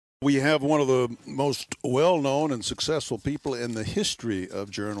We have one of the most well-known and successful people in the history of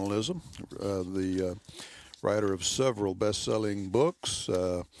journalism, the writer of several best-selling books,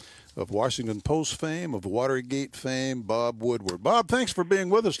 of Washington Post fame, of Watergate fame, Bob Woodward. Bob, thanks for being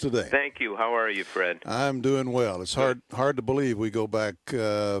with us today. Thank you. How are you, Fred? I'm doing well. It's hard to believe we go back,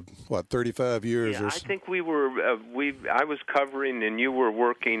 35 years yeah, or so. I think we were, I was covering and you were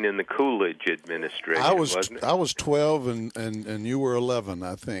working in the Coolidge administration, wasn't it? I was 12 and you were 11,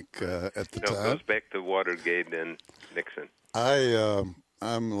 I think, at the time. It goes back to Watergate and Nixon. I'm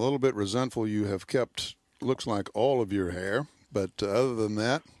a little bit resentful you have kept, looks like, all of your hair, but other than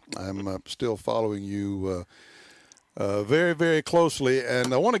that, I'm still following you very, very closely,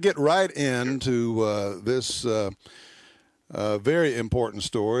 and I want to get right into this very important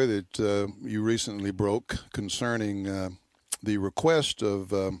story that you recently broke concerning the request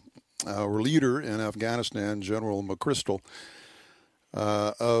of our leader in Afghanistan, General McChrystal,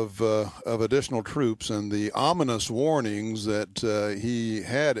 of additional troops and the ominous warnings that he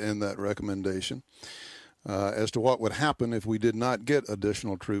had in that recommendation as to what would happen if we did not get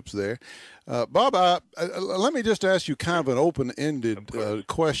additional troops there. Bob, let me just ask you kind of an open-ended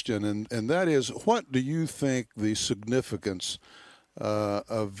question, and that is, what do you think the significance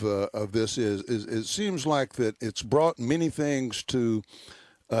of this is? It seems like that it's brought many things to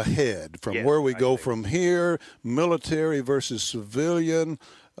a head from where we go from here, military versus civilian,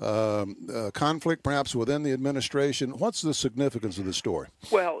 conflict perhaps within the administration. What's the significance of the story?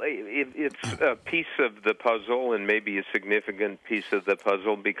 Well, it's a piece of the puzzle, and maybe a significant piece of the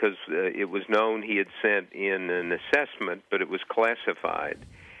puzzle, because it was known he had sent in an assessment, but it was classified.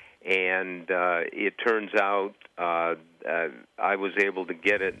 And it turns out I was able to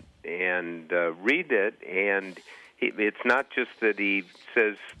get it and read it, and it's not just that he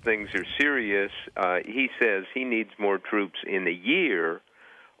says things are serious. He says he needs more troops in a year,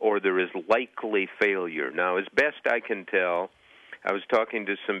 or there is likely failure. Now, as best I can tell, I was talking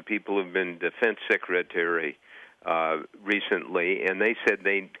to some people who've been defense secretary recently, and they said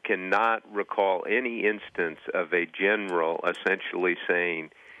they cannot recall any instance of a general essentially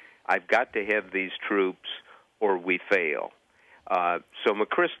saying, I've got to have these troops or we fail. So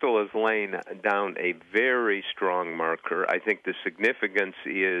McChrystal is laying down a very strong marker. I think the significance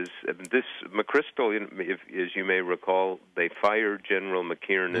is this. McChrystal, as you may recall, they fired General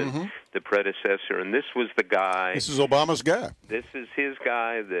McKiernan, the predecessor, and this was the guy. This is Obama's guy. This is his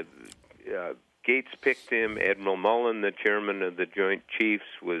guy. Gates picked him. Admiral Mullen, the chairman of the Joint Chiefs,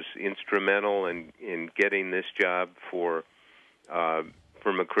 was instrumental in getting this job for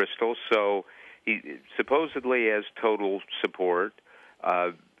McChrystal. So he supposedly has total support.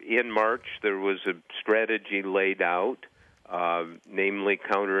 In March, there was a strategy laid out, namely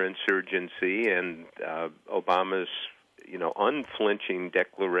counterinsurgency, and Obama's, unflinching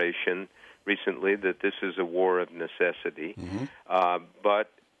declaration recently that this is a war of necessity. But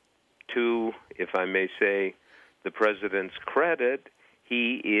to, if I may say, the president's credit,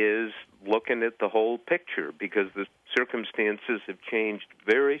 he is looking at the whole picture, because the circumstances have changed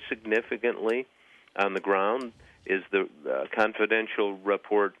very significantly on the ground. As the confidential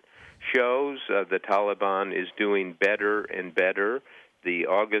report shows, the Taliban is doing better and better. The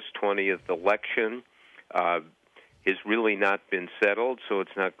August 20th election has really not been settled, so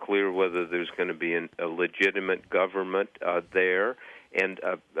it's not clear whether there's going to be a legitimate government there. And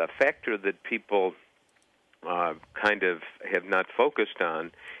a factor that people kind of have not focused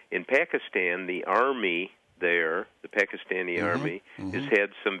on, in Pakistan, the army there, the Pakistani army, has had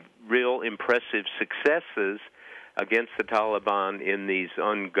some real impressive successes against the Taliban in these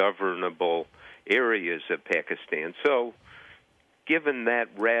ungovernable areas of Pakistan. So, given that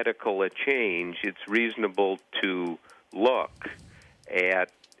radical a change, it's reasonable to look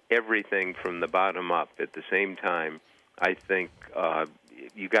at everything from the bottom up. At the same time, I think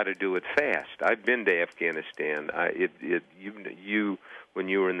you got to do it fast. I've been to Afghanistan. You, when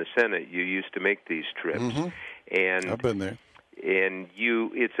you were in the Senate, you used to make these trips, and I've been there. And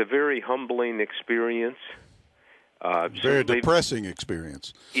it's a very humbling experience. Very depressing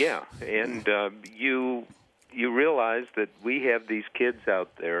experience. Yeah, and you realize that we have these kids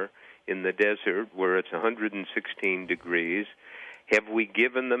out there in the desert where it's 116 degrees. Have we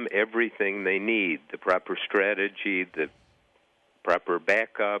given them everything they need? The proper strategy, the proper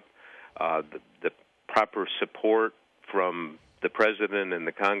backup, the proper support from the president and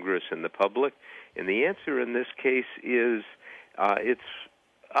the Congress and the public? And the answer in this case is it's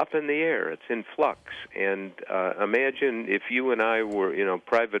up in the air. It's in flux. And imagine if you and I were,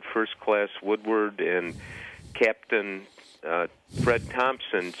 Private First Class Woodward and Captain Fred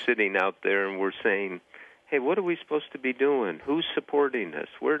Thompson sitting out there, and we're saying, hey, what are we supposed to be doing? Who's supporting us?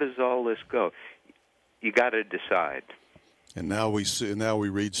 Where does all this go? You got to decide. And now we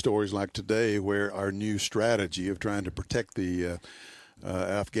read stories like today where our new strategy of trying to protect the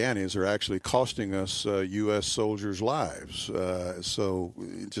Afghanis are actually costing us U.S. soldiers' lives. So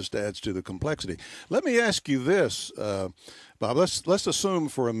it just adds to the complexity. Let me ask you this, Bob. Let's assume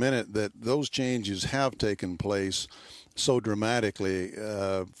for a minute that those changes have taken place so dramatically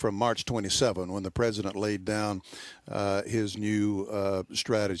from March 27, when the president laid down his new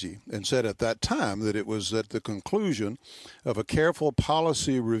strategy and said at that time that it was at the conclusion of a careful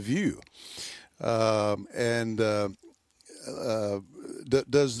policy review. Does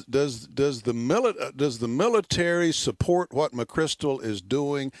the military support what McChrystal is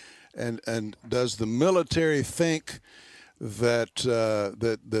doing, and does the military think that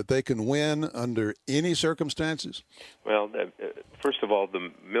they can win under any circumstances? Well, first of all,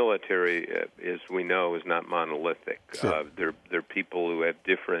 the military, as we know, is not monolithic. Sure. They're people who have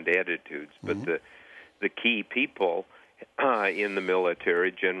different attitudes, but the key people in the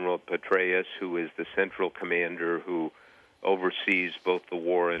military, General Petraeus, who is the central commander who oversees both the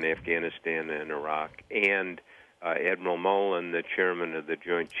war in Afghanistan and Iraq, and Admiral Mullen, the chairman of the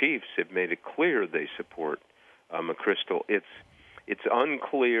Joint Chiefs, have made it clear they support McChrystal. It's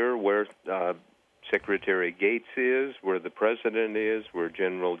unclear where Secretary Gates is, where the president is, where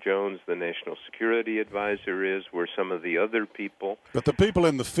General Jones, the national security advisor, is, where some of the other people. But the people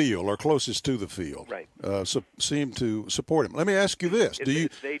in the field, or closest to the field, right, seem to support him. Let me ask you this: They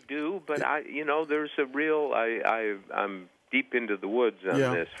do, but there's a real. I'm deep into the woods on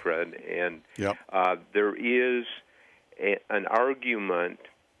this, Fred, and there is an argument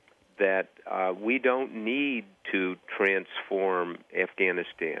that we don't need to transform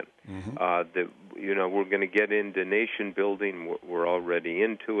Afghanistan. That we're going to get into nation building. We're already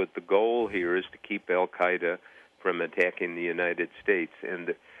into it. The goal here is to keep Al Qaeda from attacking the United States,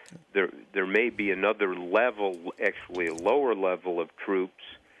 and there may be another level, actually a lower level of troops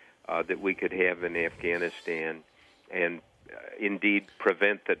that we could have in Afghanistan, and indeed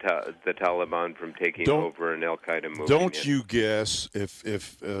prevent the Taliban from taking over and Al Qaeda moving. Don't you guess,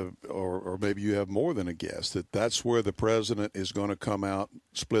 or maybe you have more than a guess, that's where the president is going to come out,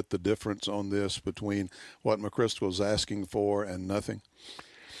 split the difference on this between what McChrystal is asking for and nothing?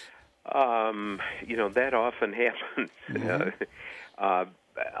 That often happens.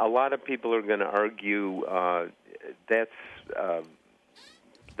 A lot of people are going to argue that's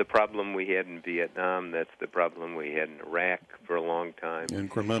the problem we had in Vietnam. That's the problem we had in Iraq for a long time.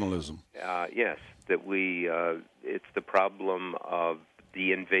 Incrementalism. Yes, that it's the problem of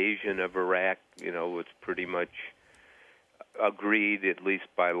the invasion of Iraq. It's pretty much agreed, at least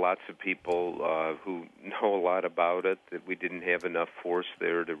by lots of people who know a lot about it, that we didn't have enough force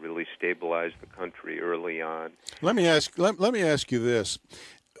there to really stabilize the country early on. Let me ask you this.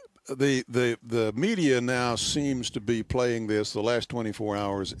 The media now seems to be playing this the last 24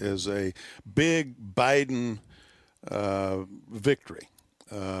 hours as a big Biden victory,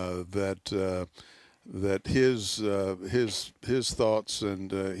 that his thoughts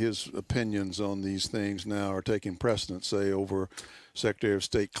and his opinions on these things now are taking precedence, say, over Secretary of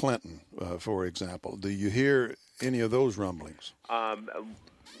State Clinton, for example. Do you hear any of those rumblings?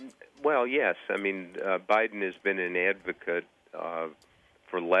 Well, yes. I mean, Biden has been an advocate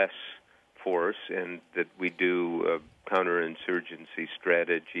for less force, and that we do a counterinsurgency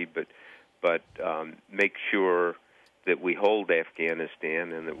strategy, but make sure that we hold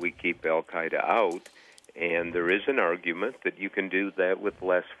Afghanistan and that we keep Al Qaeda out. And there is an argument that you can do that with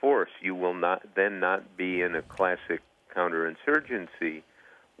less force. You will not be in a classic counterinsurgency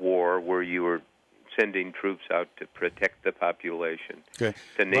war where you are sending troops out to protect the population, to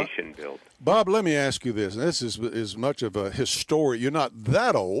nation build. Bob, let me ask you this. And this is as much of a historian. You're not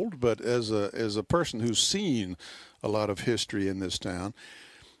that old, but as a person who's seen a lot of history in this town,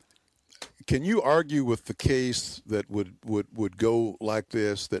 can you argue with the case that would go like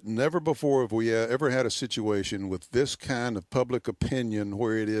this, that never before have we ever had a situation with this kind of public opinion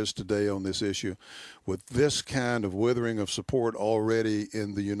where it is today on this issue, with this kind of withering of support already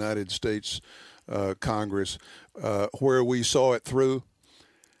in the United States Congress, where we saw it through,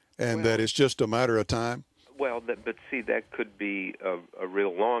 and that it's just a matter of time? Well, but see, that could be a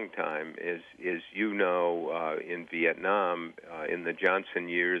real long time. As you know, in Vietnam, in the Johnson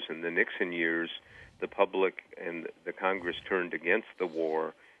years and the Nixon years, the public and the Congress turned against the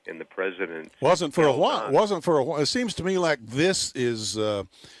war, and the president wasn't for a while. It seems to me like this is.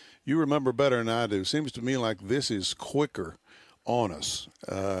 You remember better than I do. It seems to me like this is quicker on us,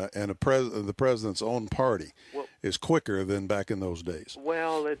 and the president's own party is quicker than back in those days.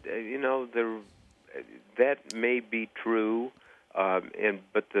 Well, that may be true,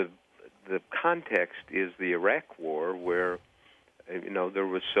 but the context is the Iraq War, where there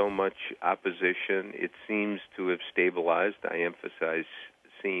was so much opposition. It seems to have stabilized. I emphasize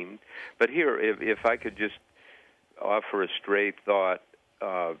seemed. But here, if I could just offer a stray thought,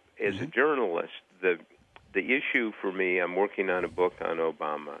 as a journalist, the issue for me, I'm working on a book on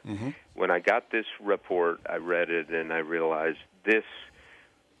Obama. When I got this report, I read it, and I realized this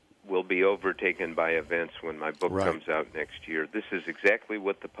will be overtaken by events when my book comes out next year. This is exactly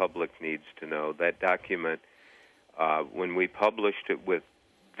what the public needs to know. That document, when we published it with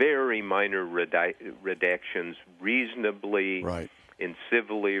very minor redactions, reasonably and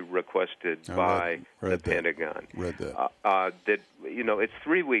civilly requested by the Pentagon. Read that. It's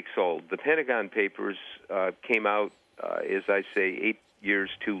 3 weeks old. The Pentagon Papers came out, as I say, 8 years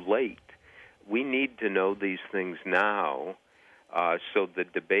too late. We need to know these things now, so the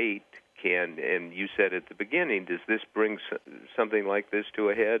debate can. And you said at the beginning, does this bring something like this to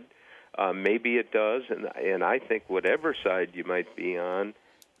a head? Maybe it does, and I think whatever side you might be on,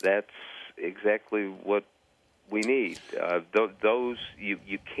 that's exactly what we need.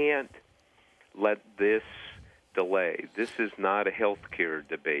 You can't let this delay. This is not a health care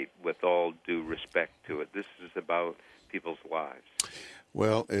debate, with all due respect to it. This is about people's lives.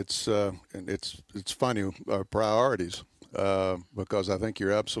 Well, it's funny, priorities, because I think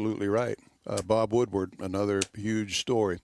you're absolutely right. Bob Woodward, another huge story.